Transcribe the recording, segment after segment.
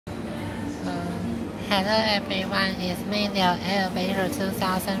Hello everyone, it's me the Elevator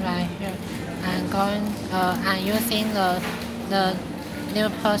 2000 right here. I'm using the new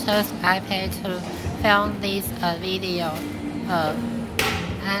purchase iPad to film this video.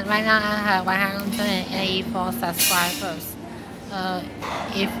 And right now I have 184 subscribers. Uh,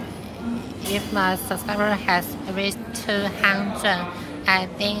 if if my subscriber has reached 200, I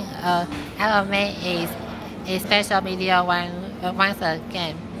think I will make a special video once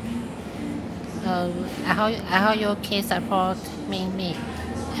again. I hope you keep supporting me.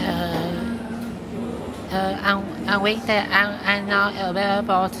 On weekday, I'm not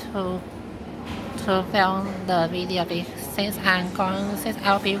available to film the video since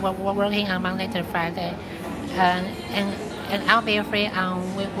I'll be working on Monday to Friday, and I'll be free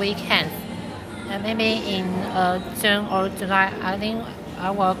on weekends. Maybe in June or July, I think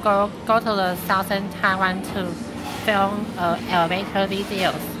I will go to the southern Taiwan to film elevator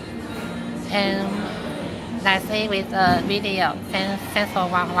videos. And that's it with the video. Thanks for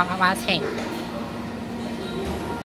watching.